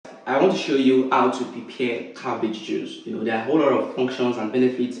I want to show you how to prepare cabbage juice. There are a whole lot of functions and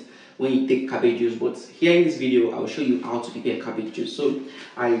benefits when you take cabbage juice, but here in this video, I will show you how to prepare cabbage juice. So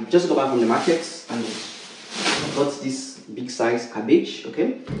I just got back from the market and got this big size cabbage,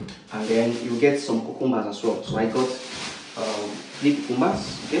 okay? And then you get some cucumbers as well. So I got 3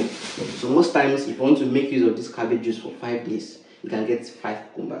 cucumbers, okay? So most times, if you want to make use of this cabbage juice for 5 days, you can get 5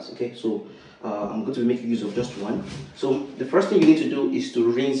 cucumbers, okay? So I'm going to make use of just 1. So the first thing you need to do is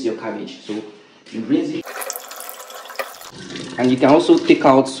to rinse your cabbage. So you rinse it, and you can also take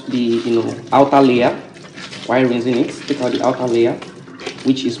out the outer layer while rinsing it. Take out the outer layer,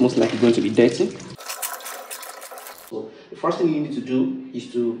 which is most likely going to be dirty. So the first thing you need to do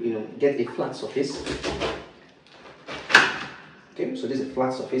is to get a flat surface. Okay, so this is a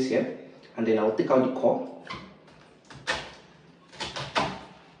flat surface here, and then I'll take out the core.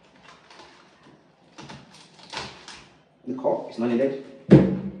 The core is not needed.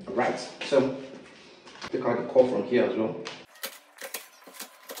 Alright, so take out the core from here as well.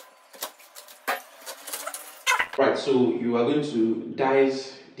 Right, so you are going to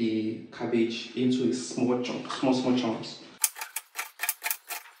dice the cabbage into small chunks, small chunks.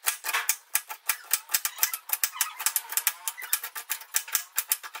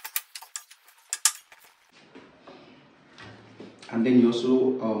 And then you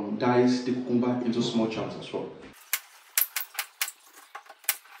also dice the cucumber into small chunks as well.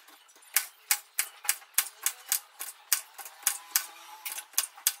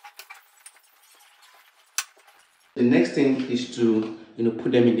 The next thing is to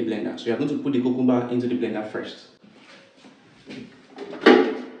put them in the blender. So you are going to put the cucumber into the blender first.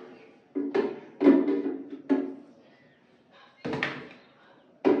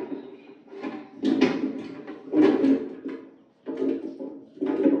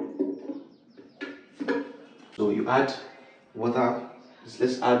 So you add water.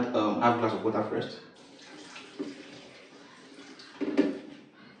 Let's add half glass of water first.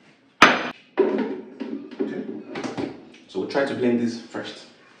 So we'll try to blend this first.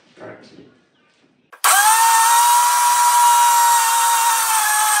 Alright.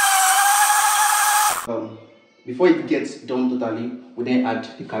 Before it gets done totally, we then add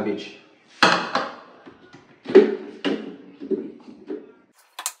the cabbage.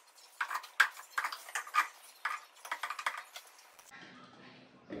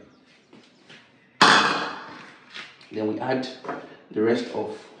 Then we add the rest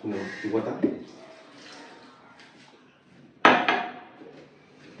of the water.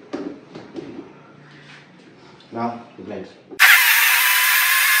 Now we blend.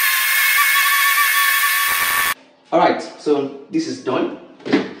 Alright, so this is done.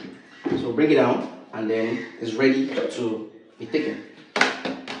 So bring it down and then it's ready to be taken.